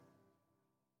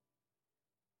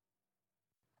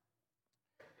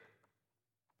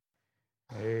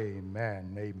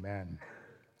Amen. Amen.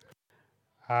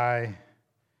 I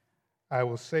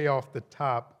will say off the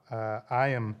top, I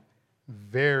am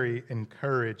very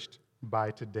encouraged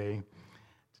by today.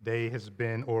 Today has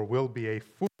been or will be a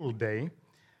full day.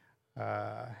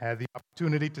 Had the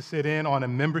opportunity to sit in on a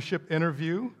membership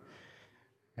interview.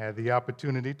 Had the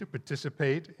opportunity to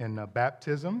participate in a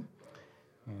baptism.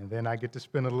 And then I get to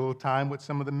spend a little time with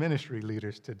some of the ministry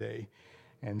leaders today.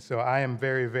 And so I am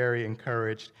very, very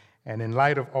encouraged. And in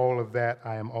light of all of that,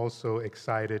 I am also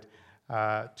excited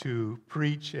to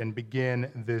preach and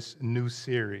begin this new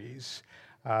series.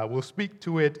 We'll speak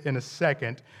to it in a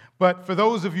second. But for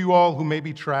those of you all who may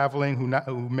be traveling,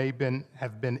 who may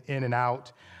have been in and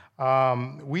out,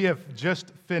 we have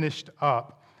just finished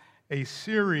up a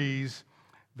series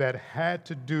that had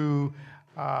to do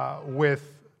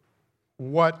with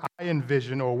what I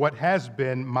envision or what has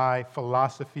been my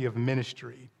philosophy of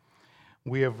ministry.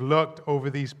 We have looked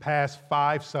over these past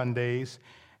 5 Sundays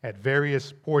at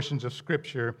various portions of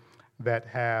Scripture that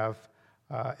have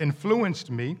influenced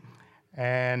me,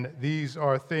 and these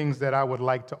are things that I would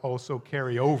like to also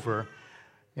carry over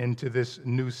into this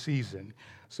new season.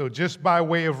 So just by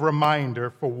way of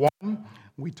reminder, for one,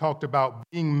 we talked about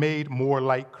being made more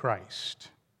like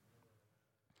Christ.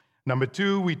 Number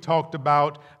 2, we talked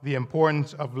about the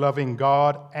importance of loving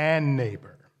God and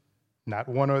neighbor, not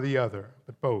one or the other,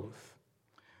 but both.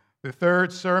 The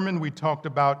third sermon, we talked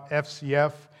about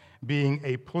FCF being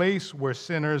a place where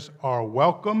sinners are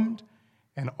welcomed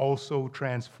and also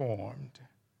transformed.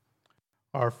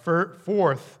 Our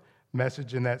fourth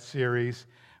message in that series,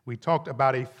 we talked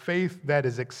about a faith that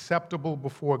is acceptable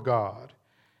before God,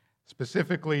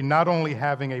 specifically not only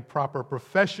having a proper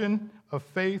profession of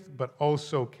faith, but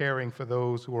also caring for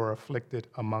those who are afflicted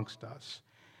amongst us.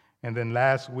 And then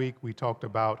last week, we talked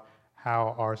about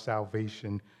how our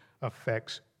salvation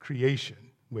affects creation,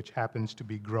 which happens to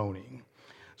be groaning.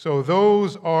 So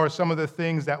those are some of the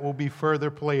things that will be further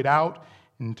played out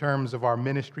in terms of our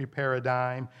ministry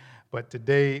paradigm. But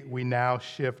today we now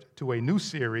shift to a new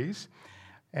series.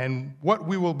 And what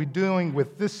we will be doing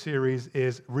with this series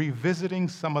is revisiting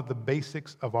some of the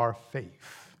basics of our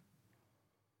faith.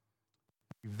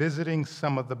 Revisiting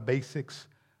some of the basics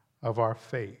of our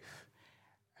faith.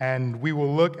 And we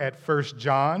will look at 1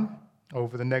 John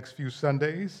over the next few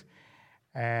Sundays.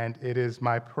 And it is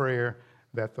my prayer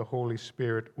that the Holy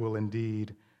Spirit will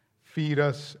indeed feed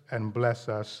us and bless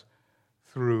us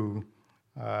through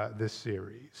this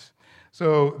series.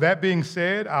 So that being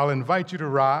said, I'll invite you to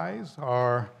rise.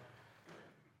 Our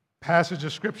passage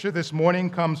of Scripture this morning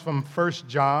comes from 1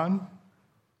 John.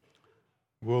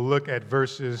 We'll look at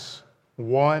verses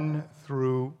 1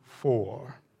 through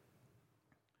 4.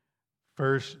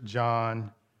 1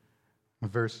 John,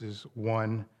 verses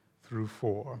 1 through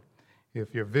 4.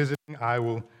 If you're visiting, I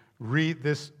will read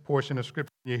this portion of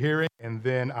Scripture you're hearing, and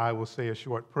then I will say a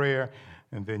short prayer,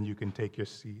 and then you can take your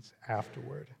seats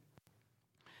afterward.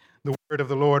 The word of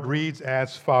the Lord reads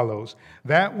as follows: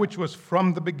 "That which was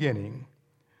from the beginning,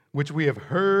 which we have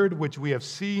heard, which we have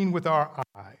seen with our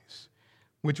eyes,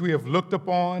 which we have looked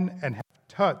upon and have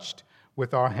touched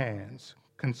with our hands,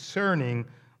 concerning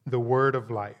the word of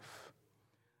life.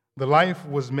 The life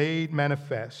was made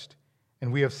manifest,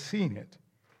 and we have seen it,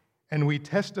 and we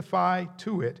testify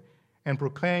to it and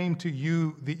proclaim to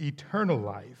you the eternal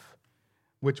life,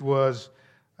 which was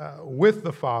with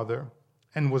the Father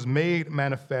and was made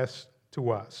manifest to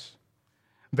us.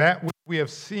 That which we have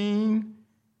seen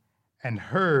and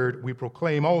heard we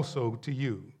proclaim also to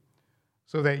you,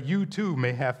 so that you too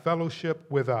may have fellowship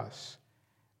with us.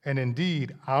 And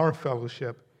indeed, our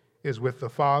fellowship is with the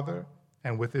Father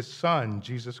and with his Son,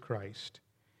 Jesus Christ.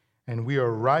 And we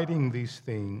are writing these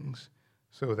things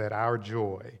so that our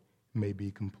joy may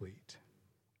be complete."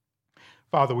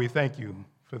 Father, we thank you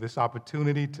for this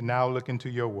opportunity to now look into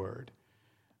your word.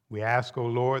 We ask, O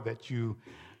Lord, that you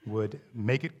would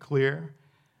make it clear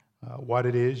what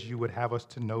it is you would have us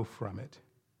to know from it.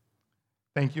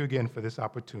 Thank you again for this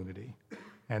opportunity.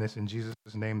 And it's in Jesus'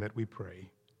 name that we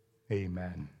pray.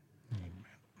 Amen.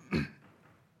 Amen.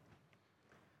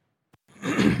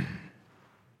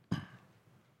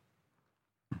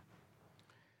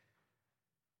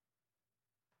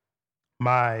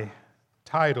 My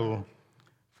title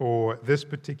for this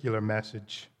particular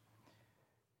message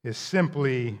is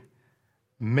simply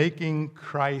Making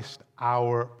Christ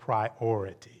Our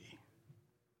Priority.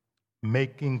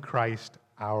 Making Christ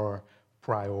our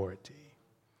priority.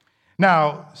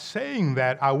 Now, saying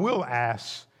that, I will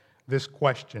ask this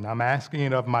question. I'm asking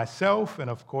it of myself,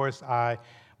 and of course, I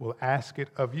will ask it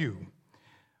of you.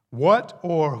 What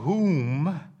or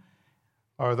whom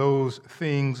are those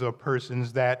things or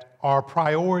persons that are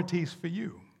priorities for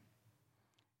you.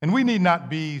 And we need not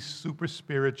be super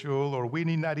spiritual, or we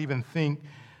need not even think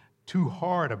too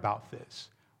hard about this.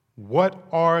 What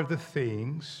are the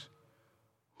things,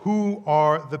 who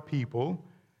are the people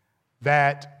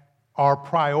that are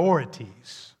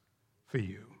priorities for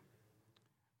you?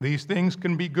 These things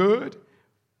can be good,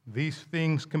 these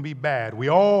things can be bad. We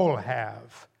all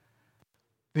have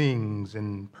things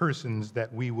and persons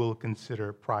that we will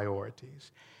consider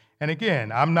priorities. And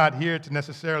again, I'm not here to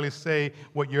necessarily say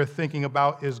what you're thinking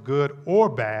about is good or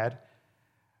bad,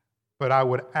 but I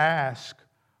would ask,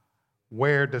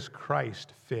 where does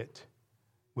Christ fit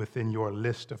within your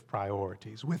list of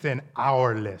priorities, within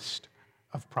our list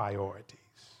of priorities?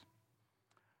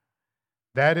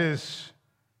 That is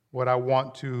what I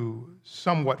want to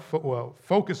somewhat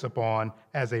focus upon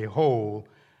as a whole,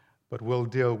 but we'll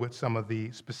deal with some of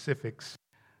the specifics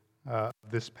of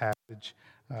this passage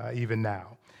even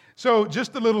now. So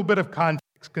just a little bit of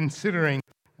context, considering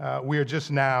we are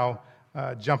just now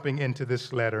jumping into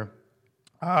this letter.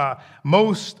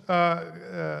 Most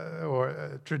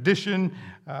tradition,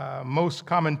 most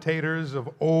commentators of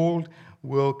old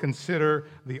will consider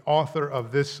the author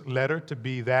of this letter to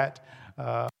be that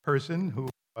person who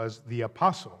was the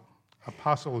Apostle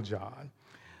John.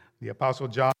 The Apostle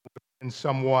John was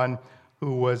someone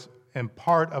who was in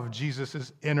part of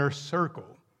Jesus' inner circle.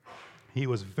 He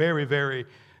was very, very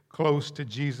close to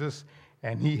Jesus,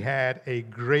 and he had a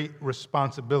great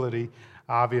responsibility,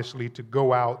 obviously, to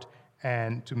go out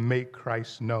and to make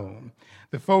Christ known.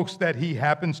 The folks that he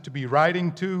happens to be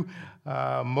writing to,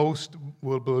 most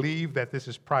will believe that this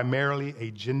is primarily a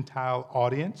Gentile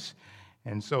audience,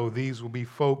 and so these will be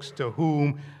folks to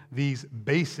whom these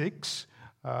basics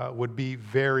would be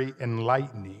very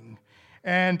enlightening.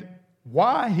 And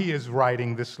why he is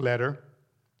writing this letter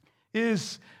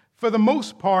is, for the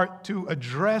most part, to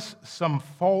address some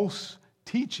false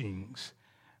teachings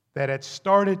that had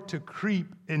started to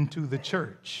creep into the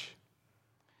church.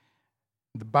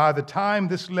 By the time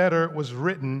this letter was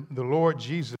written, the Lord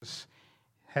Jesus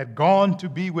had gone to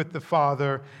be with the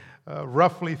Father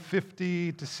roughly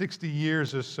 50 to 60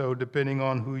 years or so, depending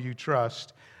on who you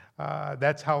trust.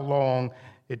 That's how long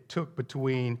it took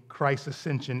between Christ's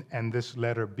ascension and this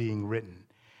letter being written.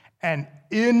 And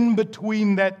in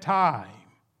between that time,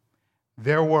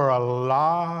 there were a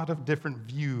lot of different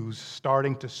views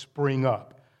starting to spring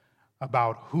up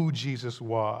about who Jesus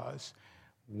was,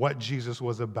 what Jesus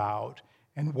was about,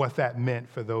 and what that meant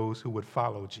for those who would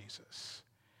follow Jesus.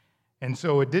 And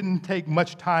so it didn't take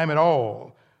much time at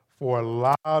all for a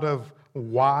lot of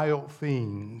wild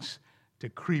things to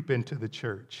creep into the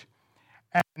church.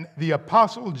 And the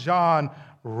Apostle John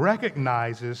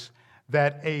recognizes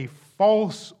that a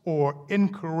false or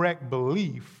incorrect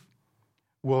belief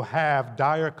will have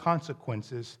dire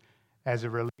consequences as it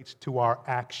relates to our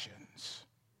actions.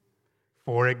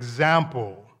 For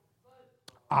example,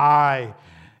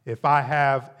 if I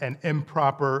have an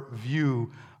improper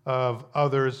view of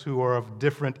others who are of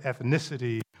different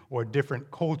ethnicity or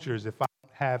different cultures, if I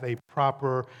don't have a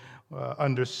proper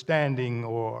understanding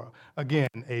or, again,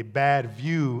 a bad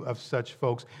view of such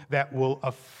folks, that will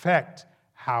affect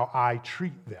how I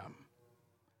treat them.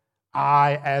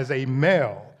 I, as a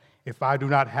male, if I do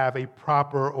not have a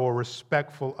proper or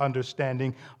respectful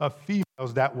understanding of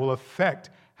females, that will affect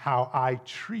how I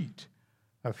treat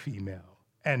a female,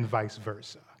 and vice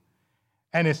versa.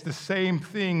 And it's the same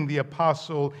thing the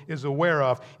apostle is aware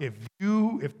of. If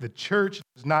the church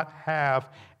does not have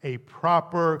a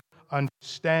proper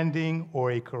understanding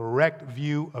or a correct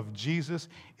view of Jesus,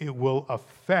 it will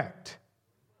affect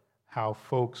how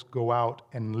folks go out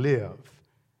and live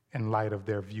in light of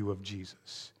their view of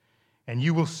Jesus. And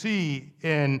you will see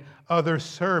in other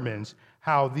sermons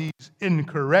how these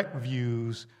incorrect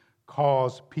views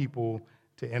cause people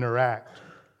to interact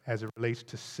as it relates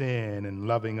to sin and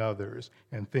loving others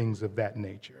and things of that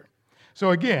nature.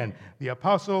 So again, the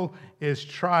apostle is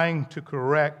trying to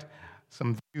correct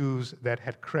some views that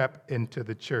had crept into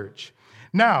the church.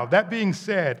 Now, that being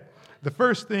said, the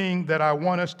first thing that I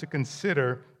want us to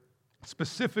consider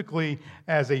specifically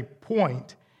as a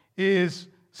point is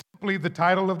simply the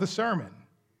title of the sermon,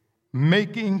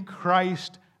 Making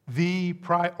Christ the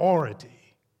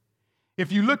Priority.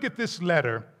 If you look at this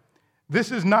letter,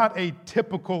 this is not a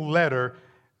typical letter,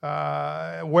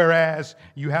 whereas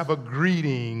you have a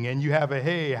greeting and you have a,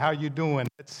 hey, how you doing?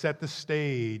 Let's set the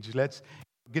stage. Let's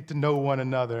get to know one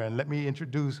another and let me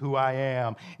introduce who I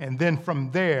am. And then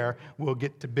from there, we'll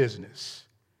get to business.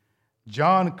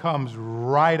 John comes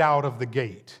right out of the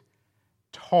gate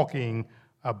talking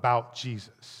about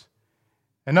Jesus.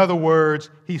 In other words,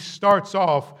 he starts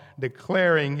off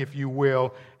declaring, if you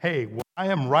will, hey, what I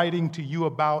am writing to you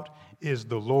about is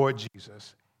the Lord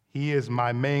Jesus. He is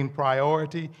my main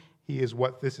priority. He is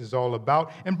what this is all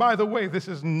about. And by the way, this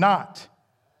is not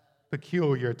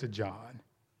peculiar to John.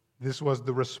 This was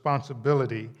the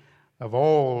responsibility of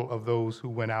all of those who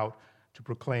went out to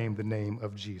proclaim the name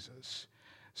of Jesus.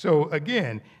 So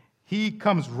again, he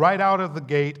comes right out of the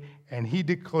gate and he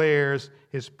declares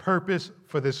his purpose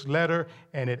for this letter,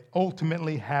 and it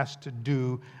ultimately has to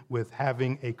do with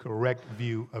having a correct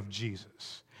view of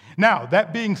Jesus. Now,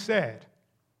 that being said,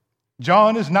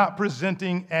 John is not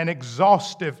presenting an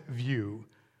exhaustive view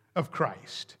of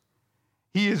Christ.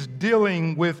 He is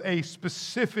dealing with a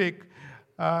specific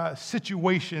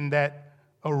situation that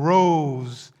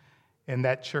arose in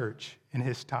that church in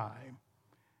his time.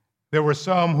 There were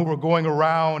some who were going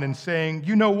around and saying,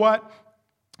 you know what?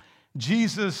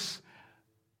 Jesus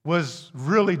was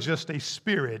really just a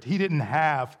spirit. He didn't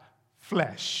have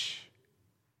flesh.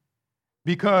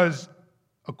 Because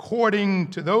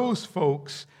according to those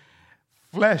folks,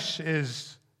 flesh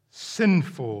is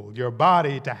sinful. Your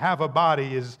body, to have a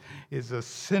body, is a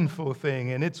sinful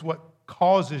thing, and it's what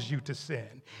causes you to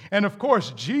sin. And of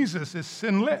course, Jesus is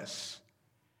sinless.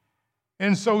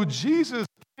 And so Jesus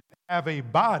can't have a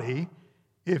body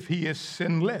if he is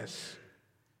sinless.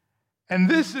 And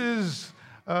this is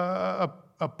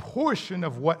a portion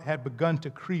of what had begun to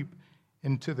creep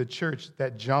into the church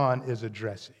that John is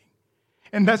addressing.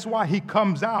 And that's why he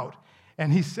comes out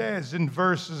and he says in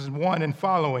verses 1 and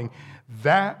following,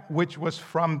 that which was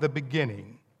from the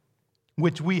beginning,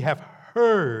 which we have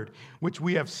heard, which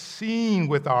we have seen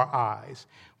with our eyes,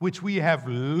 which we have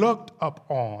looked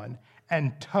upon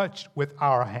and touched with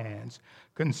our hands,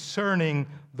 concerning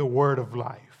the word of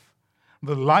life.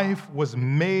 The life was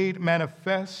made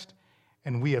manifest,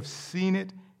 and we have seen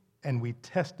it, and we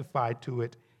testify to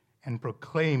it, and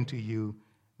proclaim to you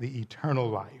the eternal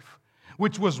life,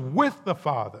 which was with the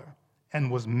Father and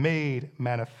was made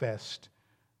manifest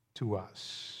to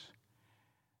us.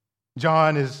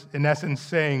 John is, in essence,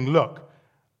 saying, look,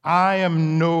 I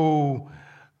am no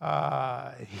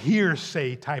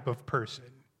hearsay type of person.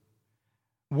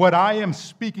 What I am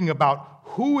speaking about,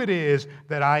 who it is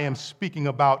that I am speaking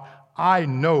about, I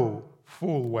know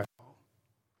full well.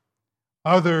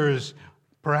 Others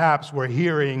perhaps were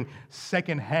hearing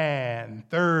secondhand,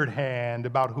 third-hand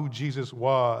about who Jesus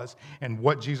was and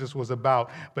what Jesus was about.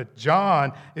 But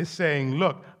John is saying,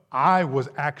 look, I was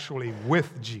actually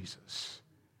with Jesus.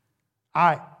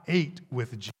 I ate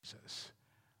with Jesus.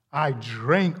 I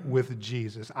drank with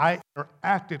Jesus. I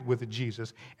interacted with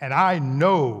Jesus. And I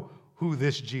know who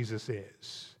this Jesus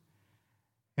is.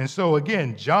 And so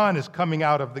again, John is coming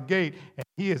out of the gate and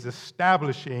he is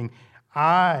establishing,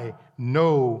 I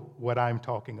know what I'm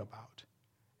talking about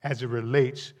as it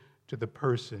relates to the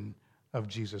person of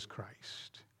Jesus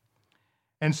Christ.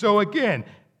 And so again,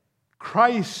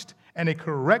 Christ and a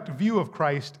correct view of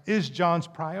Christ is John's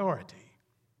priority.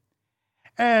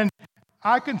 And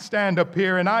I can stand up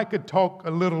here and I could talk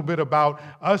a little bit about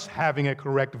us having a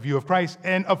correct view of Christ,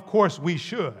 and of course we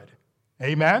should.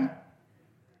 Amen?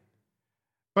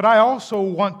 But I also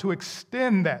want to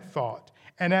extend that thought.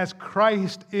 And as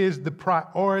Christ is the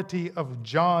priority of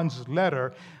John's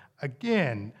letter,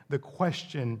 again, the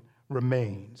question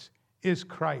remains, is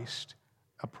Christ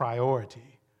a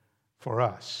priority for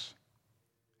us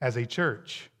as a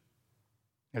church,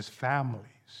 as families?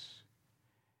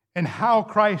 And how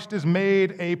Christ is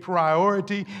made a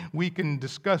priority, we can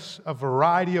discuss a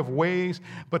variety of ways,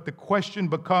 but the question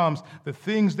becomes, the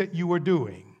things that you are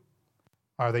doing,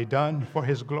 are they done for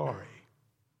his glory?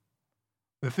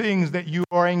 The things that you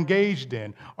are engaged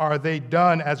in, are they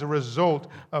done as a result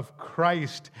of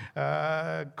Christ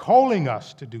calling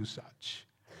us to do such?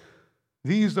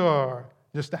 These are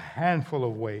just a handful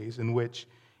of ways in which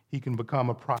he can become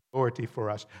a priority for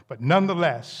us. But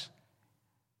nonetheless,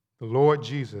 the Lord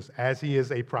Jesus, as he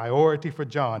is a priority for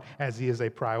John, as he is a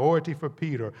priority for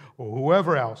Peter, or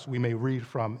whoever else we may read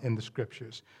from in the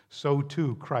scriptures, so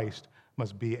too Christ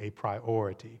must be a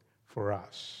priority for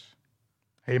us.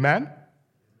 Amen?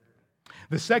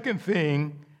 The second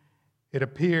thing it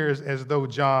appears as though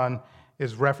John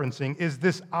is referencing is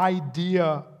this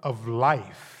idea of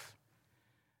life.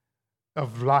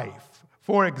 Of life.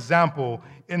 For example,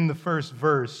 in the first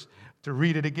verse, to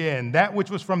read it again, that which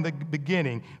was from the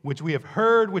beginning, which we have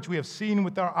heard, which we have seen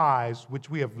with our eyes, which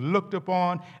we have looked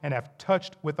upon and have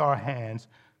touched with our hands,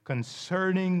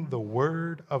 concerning the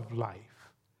word of life.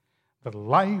 The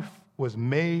life was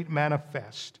made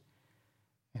manifest,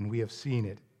 and we have seen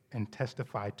it and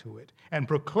testified to it and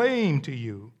proclaim to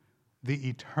you the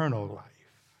eternal life.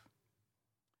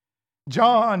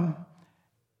 John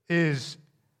is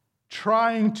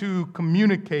trying to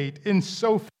communicate in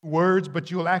so few words, but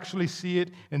you'll actually see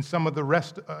it in some of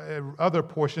the other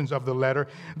portions of the letter,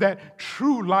 that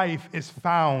true life is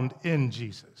found in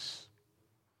Jesus.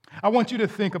 I want you to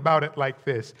think about it like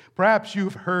this. Perhaps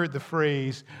you've heard the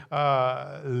phrase,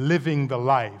 living the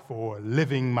life or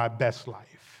living my best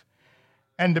life.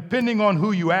 And depending on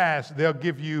who you ask, they'll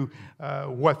give you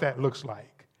what that looks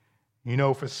like. You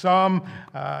know, for some,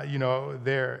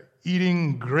 they're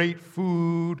eating great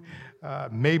food.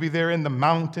 Maybe they're in the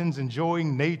mountains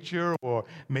enjoying nature, or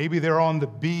maybe they're on the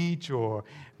beach, or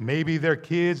maybe their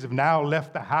kids have now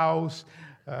left the house.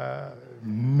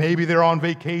 Maybe they're on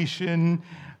vacation.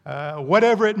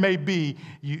 Whatever it may be,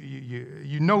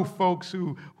 you know folks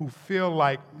who feel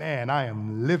like, man, I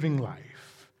am living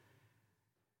life.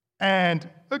 And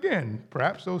again,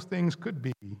 perhaps those things could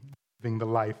be living the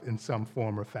life in some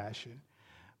form or fashion.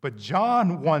 But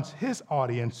John wants his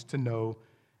audience to know,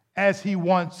 as he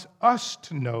wants us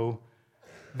to know,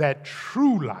 that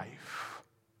true life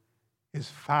is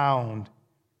found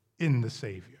in the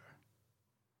Savior.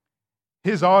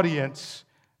 His audience,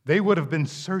 they would have been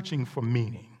searching for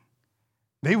meaning.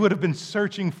 They would have been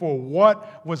searching for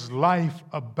what was life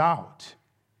about.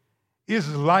 Is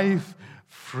life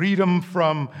freedom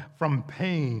from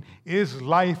pain? Is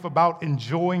life about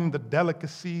enjoying the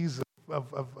delicacies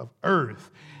of earth?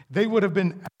 They would have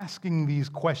been asking these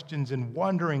questions and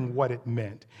wondering what it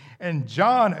meant. And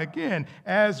John, again,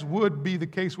 as would be the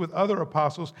case with other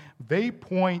apostles, they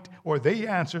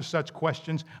answer such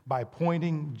questions by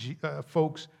pointing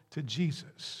folks to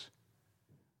Jesus.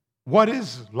 What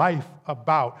is life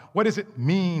about? What does it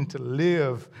mean to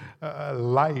live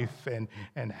life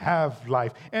and have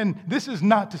life? And this is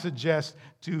not to suggest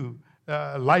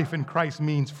life in Christ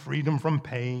means freedom from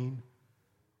pain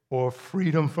or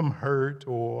freedom from hurt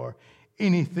or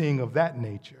anything of that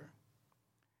nature.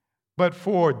 But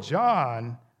for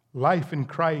John, life in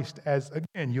Christ, as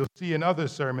again you'll see in other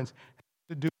sermons,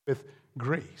 has to do with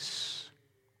grace,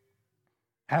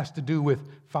 has to do with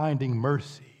finding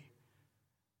mercy,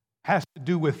 has to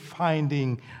do with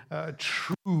finding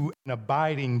true and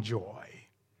abiding joy.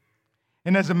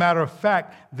 And as a matter of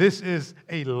fact, this is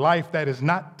a life that is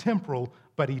not temporal,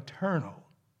 but eternal.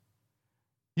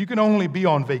 You can only be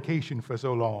on vacation for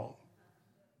so long.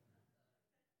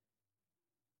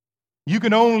 You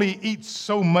can only eat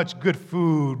so much good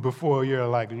food before you're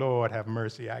like, Lord, have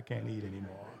mercy, I can't eat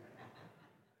anymore.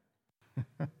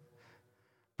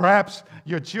 Perhaps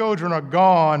your children are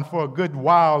gone for a good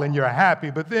while and you're happy,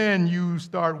 but then you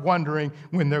start wondering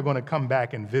when they're going to come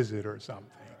back and visit or something.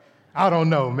 I don't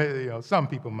know. Maybe, some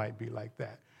people might be like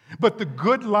that. But the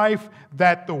good life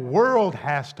that the world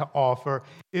has to offer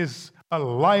is a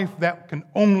life that can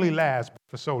only last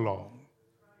for so long.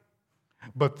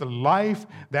 But the life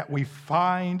that we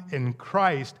find in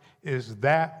Christ is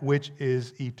that which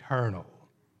is eternal,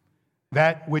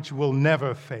 that which will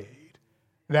never fade,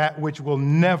 that which will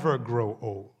never grow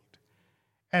old.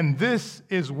 And this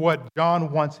is what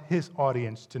John wants his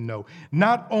audience to know.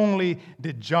 Not only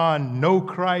did John know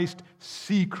Christ,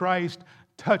 see Christ,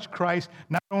 touch Christ,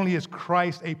 not only is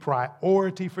Christ a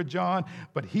priority for John,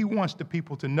 but he wants the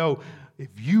people to know, if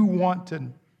you want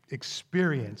to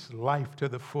experience life to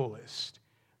the fullest,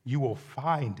 you will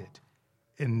find it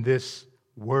in this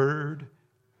Word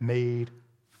made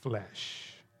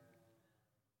flesh.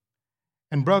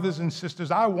 And brothers and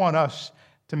sisters, I want us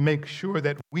to make sure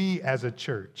that we as a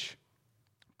church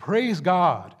praise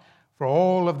God for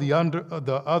all of the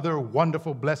other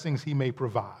wonderful blessings he may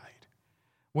provide.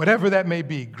 Whatever that may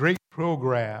be, great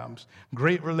programs,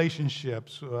 great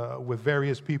relationships with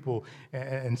various people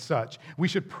and such. We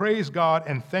should praise God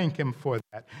and thank him for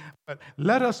that. But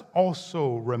let us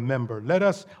also remember, let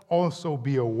us also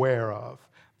be aware of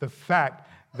the fact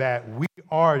that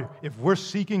if we're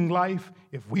seeking life,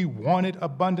 if we want it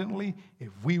abundantly,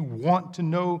 if we want to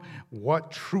know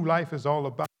what true life is all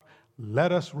about,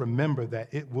 let us remember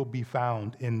that it will be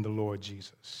found in the Lord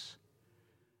Jesus.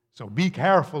 So be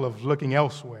careful of looking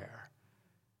elsewhere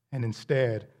and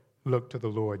instead look to the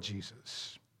Lord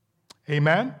Jesus.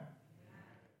 Amen?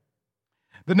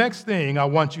 The next thing I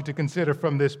want you to consider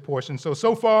from this portion.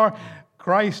 So far,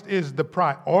 Christ is the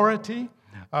priority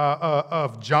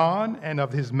of John and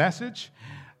of his message.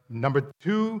 Number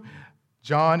 2,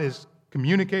 John is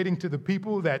communicating to the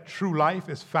people that true life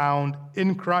is found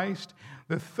in Christ.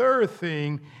 The third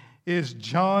thing is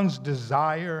John's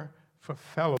desire for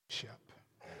fellowship.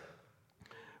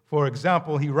 For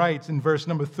example, he writes in verse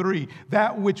number 3,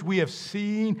 that which we have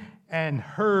seen and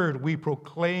heard we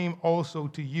proclaim also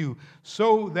to you,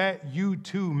 so that you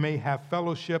too may have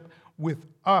fellowship with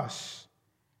us.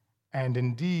 And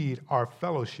indeed, our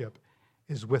fellowship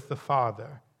is with the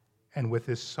Father and with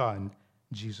his Son,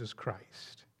 Jesus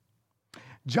Christ.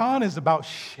 John is about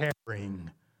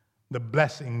sharing the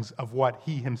blessings of what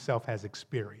he himself has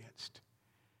experienced.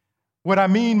 What I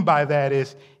mean by that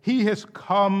is he has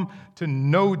come to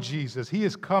know Jesus. He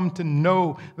has come to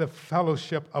know the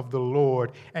fellowship of the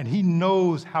Lord, and he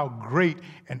knows how great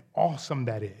and awesome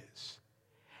that is.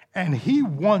 And he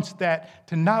wants that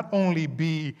to not only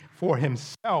be for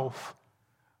himself,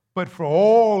 but for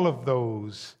all of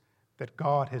those that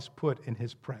God has put in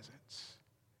his presence.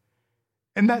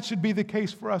 And that should be the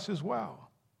case for us as well.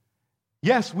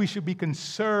 Yes, we should be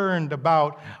concerned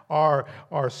about our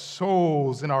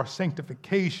souls and our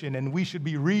sanctification, and we should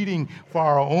be reading for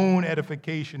our own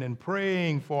edification and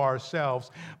praying for ourselves.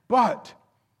 But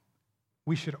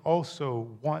we should also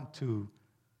want to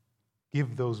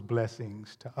give those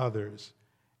blessings to others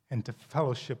and to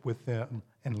fellowship with them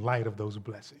in light of those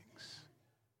blessings.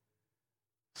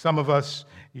 Some of us,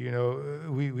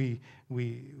 we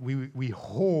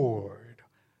hoard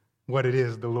what it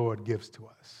is the Lord gives to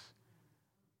us.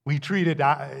 We treat it,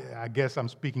 I guess I'm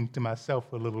speaking to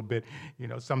myself a little bit.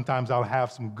 Sometimes I'll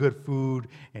have some good food,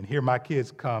 and here my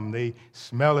kids come. They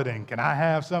smell it, and can I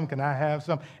have some? Can I have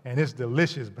some? And it's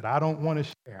delicious, but I don't want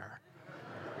to share.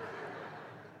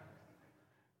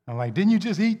 I'm like, didn't you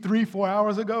just eat 3-4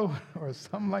 hours ago? Or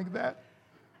something like that?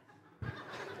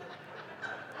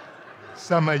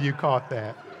 Some of you caught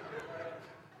that.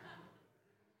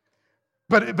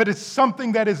 But it's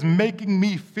something that is making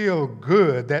me feel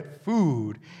good, that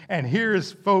food. And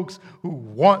here's folks who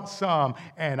want some,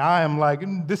 and I am like,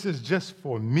 this is just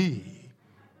for me.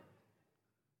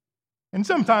 And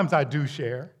sometimes I do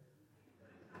share.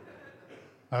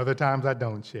 Other times I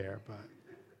don't share.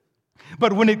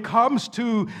 But when it comes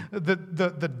to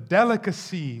the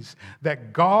delicacies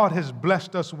that God has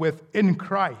blessed us with in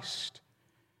Christ,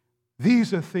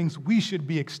 these are things we should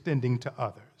be extending to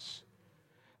others.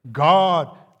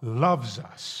 God loves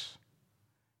us.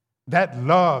 That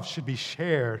love should be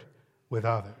shared with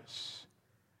others.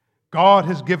 God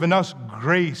has given us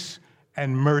grace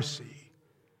and mercy.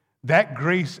 That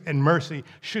grace and mercy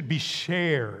should be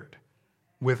shared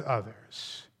with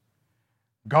others.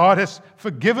 God has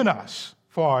forgiven us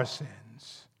for our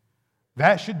sins.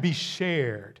 That should be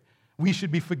shared. We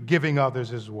should be forgiving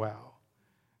others as well.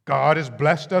 God has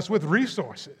blessed us with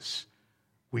resources.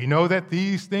 We know that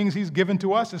these things he's given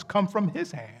to us has come from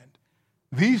his hand.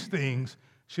 These things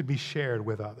should be shared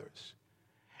with others.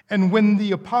 And when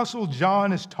the Apostle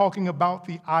John is talking about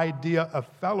the idea of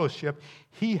fellowship,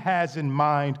 he has in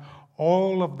mind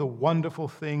all of the wonderful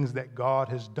things that God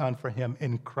has done for him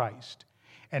in Christ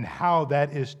and how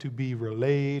that is to be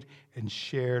relayed and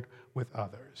shared with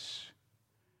others.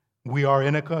 We are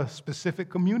in a specific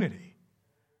community.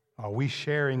 Are we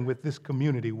sharing with this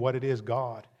community what it is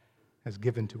God has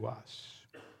given to us?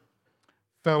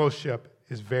 Fellowship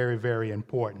is very, very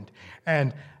important.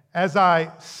 And as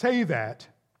I say that,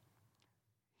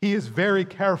 he is very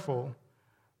careful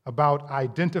about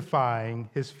identifying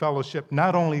his fellowship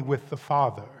not only with the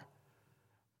Father,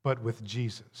 but with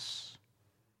Jesus.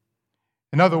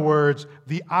 In other words,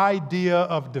 the idea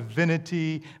of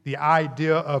divinity, the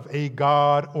idea of a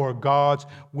God or gods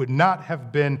would not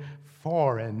have been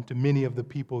foreign to many of the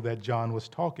people that John was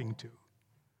talking to.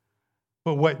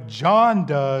 But what John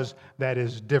does that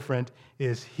is different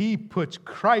is he puts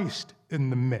Christ in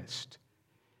the midst.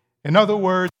 In other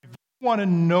words, if you want to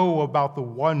know about the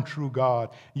one true God,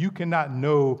 you cannot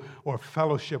know or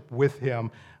fellowship with him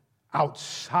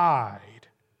outside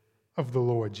of the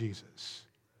Lord Jesus.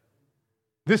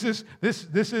 This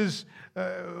is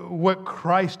what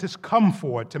Christ has come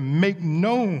for, to make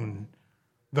known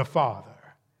the Father.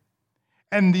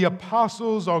 And the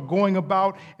apostles are going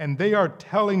about and they are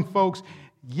telling folks,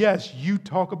 yes, you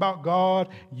talk about God,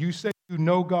 you say you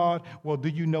know God, well, do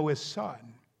you know his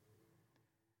Son?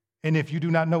 And if you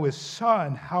do not know his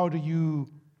Son, how do you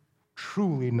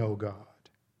truly know God?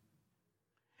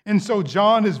 And so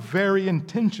John is very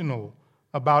intentional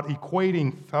about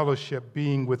equating fellowship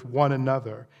being with one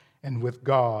another and with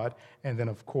God, and then,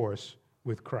 of course,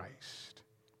 with Christ.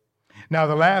 Now,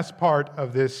 the last part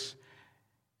of this,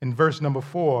 in verse number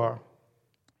 4,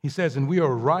 he says, and we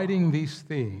are writing these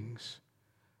things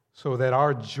so that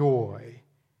our joy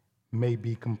may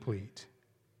be complete.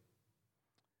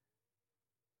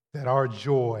 That our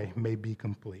joy may be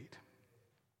complete.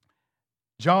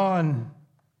 John,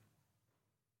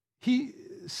 he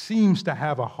seems to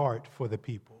have a heart for the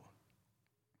people.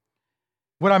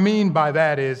 What I mean by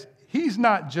that is he's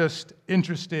not just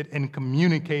interested in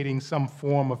communicating some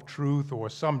form of truth or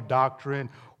some doctrine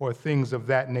or things of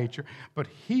that nature, but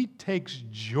he takes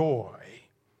joy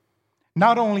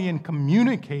not only in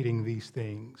communicating these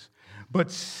things, but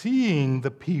seeing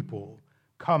the people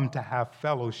come to have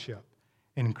fellowship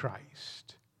in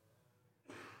Christ.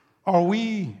 Are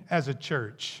we, as a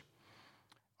church,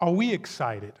 are we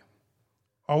excited?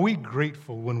 Are we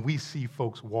grateful when we see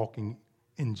folks walking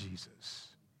in Jesus?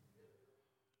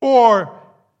 Or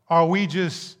are we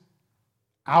just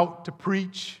out to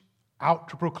preach, out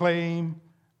to proclaim,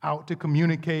 out to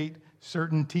communicate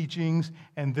certain teachings,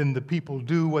 and then the people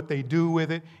do what they do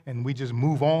with it, and we just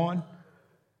move on?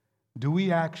 Do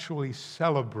we actually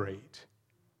celebrate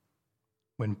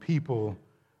when people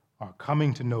are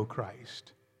coming to know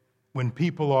Christ, when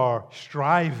people are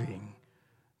striving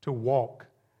to walk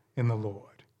in the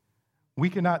Lord? We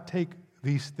cannot take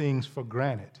these things for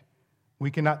granted. We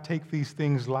cannot take these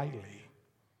things lightly.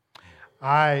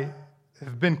 I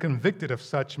have been convicted of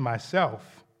such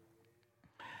myself.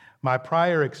 My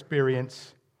prior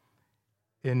experience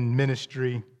in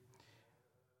ministry,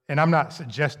 and I'm not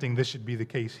suggesting this should be the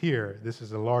case here, this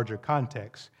is a larger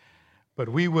context, but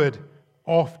we would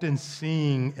often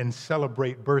sing and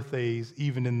celebrate birthdays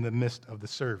even in the midst of the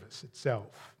service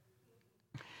itself.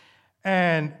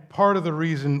 And part of the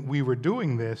reason we were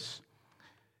doing this,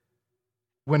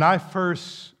 when I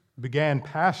first began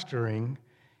pastoring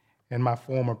in my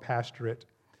former pastorate,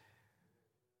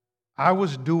 I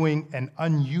was doing an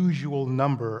unusual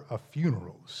number of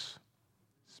funerals,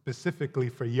 specifically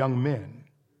for young men.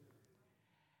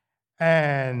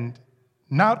 And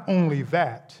not only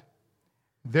that,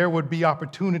 there would be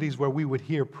opportunities where we would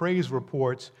hear praise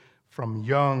reports from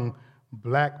young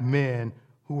black men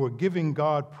who were giving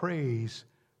God praise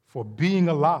for being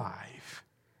alive.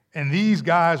 And these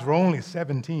guys were only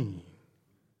 17,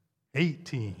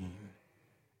 18,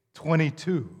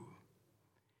 22.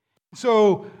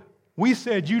 So we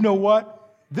said, you know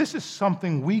what? This is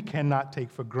something we cannot take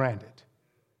for granted.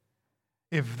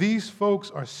 If these folks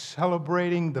are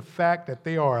celebrating the fact that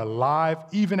they are alive,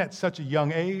 even at such a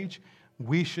young age,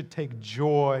 we should take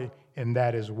joy in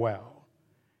that as well.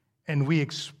 And we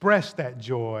express that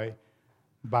joy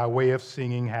by way of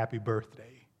singing happy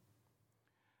birthday.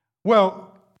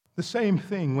 Well, the same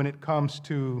thing when it comes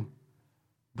to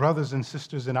brothers and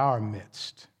sisters in our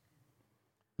midst.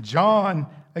 John,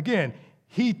 again,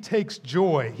 he takes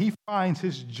joy. He finds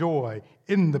his joy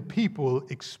in the people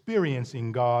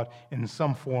experiencing God in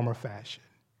some form or fashion.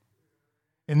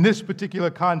 In this particular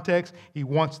context, he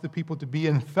wants the people to be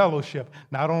in fellowship,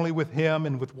 not only with him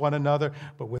and with one another,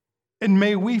 but with. And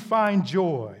may we find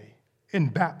joy in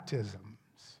baptisms.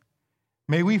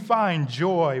 May we find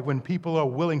joy when people are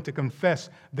willing to confess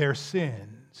their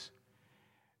sins.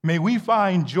 May we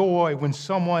find joy when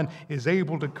someone is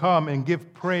able to come and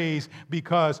give praise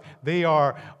because they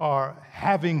are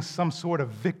having some sort of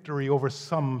victory over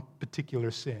some particular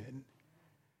sin.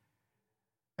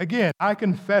 Again, I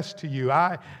confess to you,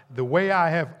 the way I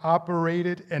have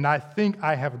operated, and I think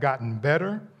I have gotten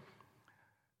better,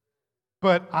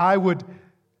 but I would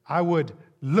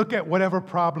look at whatever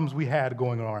problems we had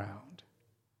going around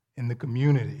in the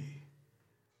community,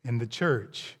 in the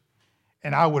church,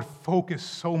 and I would focus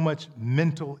so much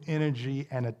mental energy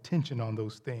and attention on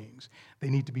those things. They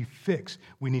need to be fixed.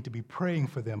 We need to be praying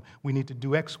for them. We need to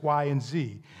do X, Y, and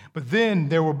Z. But then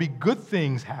there will be good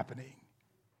things happening.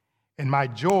 And my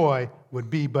joy would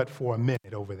be but for a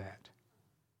minute over that.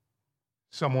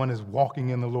 Someone is walking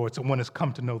in the Lord. Someone has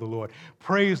come to know the Lord.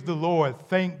 Praise the Lord.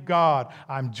 Thank God.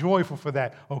 I'm joyful for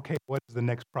that. Okay, what is the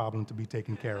next problem to be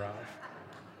taken care of?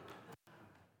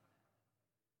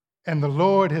 And the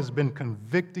Lord has been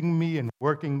convicting me and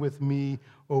working with me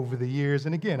over the years.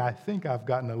 And again, I think I've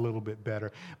gotten a little bit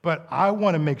better. But I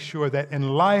want to make sure that in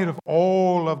light of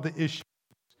all of the issues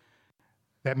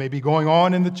that may be going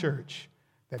on in the church,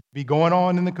 that may be going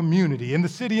on in the community, in the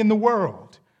city, in the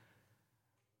world,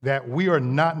 that we are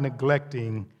not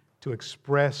neglecting to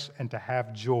express and to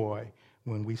have joy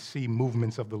when we see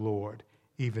movements of the Lord,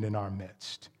 even in our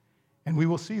midst. And we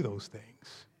will see those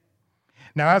things.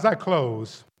 Now, as I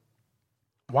close,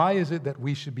 why is it that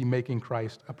we should be making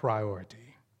Christ a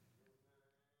priority?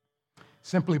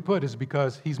 Simply put, it's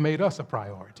because he's made us a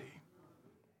priority.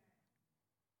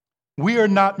 We are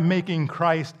not making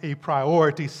Christ a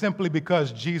priority simply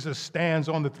because Jesus stands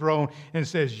on the throne and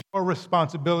says, your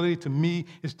responsibility to me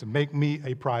is to make me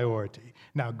a priority.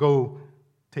 Now go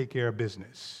take care of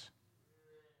business.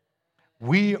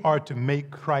 We are to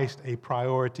make Christ a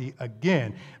priority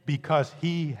again because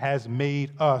he has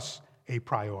made us a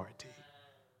priority.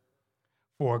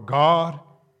 For God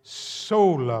so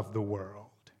loved the world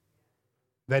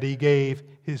that he gave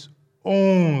his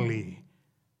only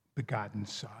begotten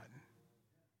Son,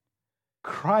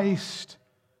 Christ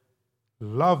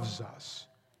loves us.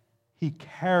 He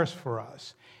cares for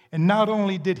us. And not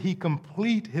only did he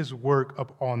complete his work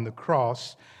upon the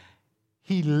cross,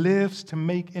 he lives to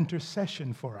make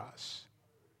intercession for us.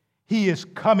 He is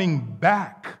coming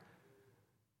back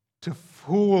to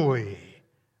fully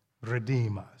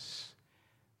redeem us.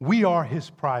 We are his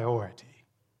priority.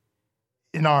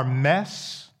 In our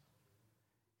mess,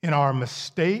 in our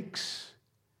mistakes,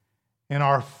 in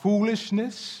our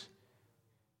foolishness,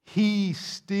 he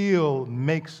still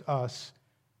makes us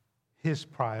his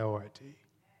priority.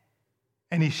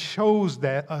 And he shows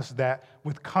us that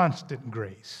with constant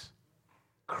grace,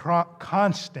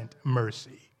 constant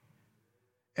mercy,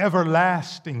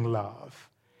 everlasting love.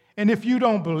 And if you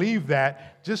don't believe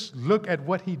that, just look at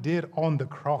what he did on the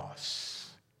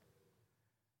cross.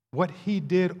 What he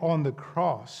did on the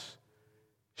cross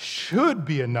should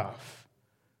be enough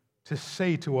to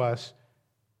say to us,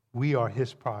 we are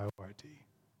his priority.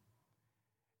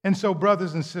 And so,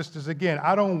 brothers and sisters, again,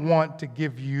 I don't want to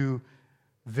give you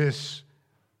this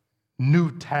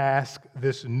new task,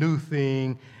 this new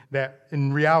thing that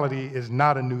in reality is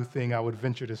not a new thing, I would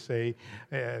venture to say.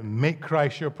 Make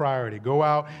Christ your priority. Go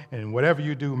out and whatever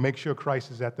you do, make sure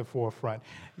Christ is at the forefront.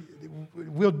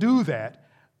 We'll do that,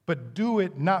 but do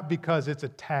it not because it's a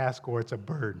task or it's a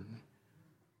burden.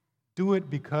 Do it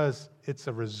because it's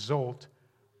a result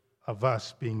of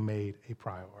us being made a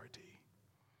priority.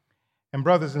 And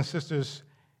brothers and sisters,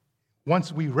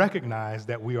 once we recognize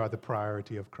that we are the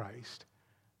priority of Christ,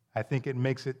 I think it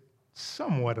makes it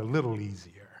somewhat a little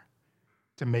easier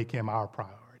to make him our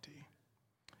priority.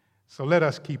 So let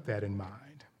us keep that in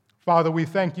mind. Father, we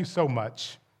thank you so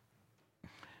much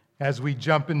as we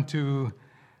jump into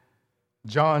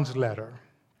John's letter.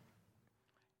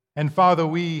 And Father,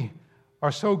 we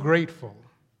are so grateful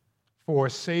for a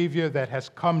Savior that has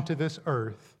come to this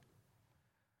earth,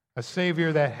 a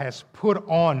Savior that has put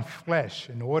on flesh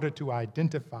in order to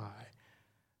identify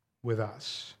with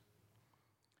us.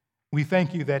 We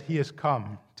thank you that he has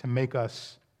come to make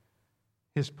us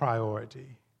his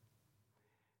priority.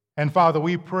 And Father,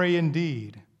 we pray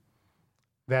indeed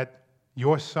that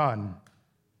your Son,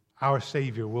 our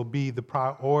Savior, will be the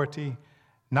priority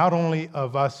not only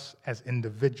of us as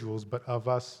individuals, but of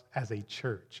us as a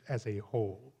church, as a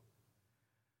whole.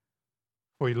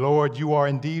 For Lord, you are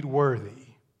indeed worthy.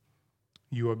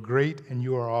 You are great and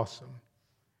you are awesome.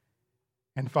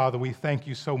 And Father, we thank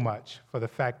you so much for the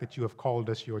fact that you have called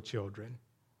us your children.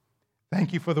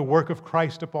 Thank you for the work of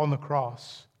Christ upon the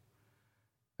cross.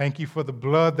 Thank you for the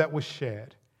blood that was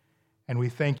shed. And we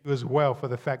thank you as well for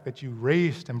the fact that you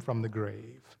raised him from the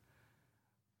grave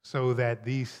so that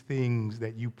these things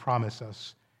that you promise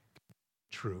us are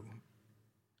true.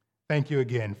 Thank you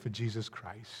again for Jesus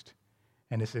Christ.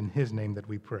 And it's in his name that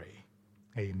we pray.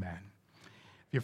 Amen.